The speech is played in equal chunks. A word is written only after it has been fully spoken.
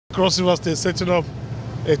Cross River State setting up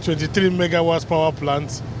a 23 megawatts power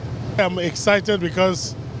plant. I'm excited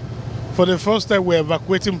because for the first time we're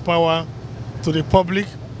evacuating power to the public.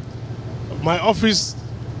 My office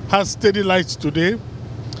has steady lights today.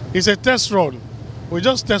 It's a test run. We're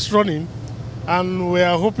just test running, and we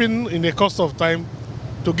are hoping in the course of time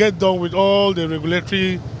to get done with all the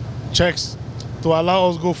regulatory checks to allow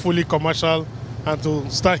us go fully commercial and to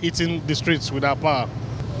start hitting the streets with our power.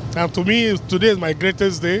 And to me, today is my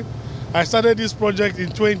greatest day. I started this project in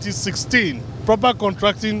 2016, proper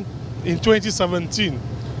contracting in 2017.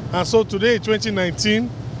 And so today, 2019,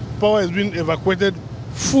 power has been evacuated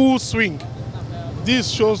full swing. This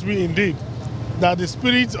shows me indeed that the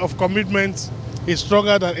spirit of commitment is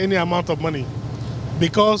stronger than any amount of money.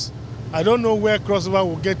 Because I don't know where Cross River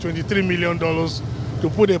will get $23 million to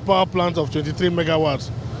put a power plant of 23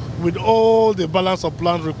 megawatts with all the balance of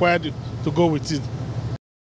plant required to go with it.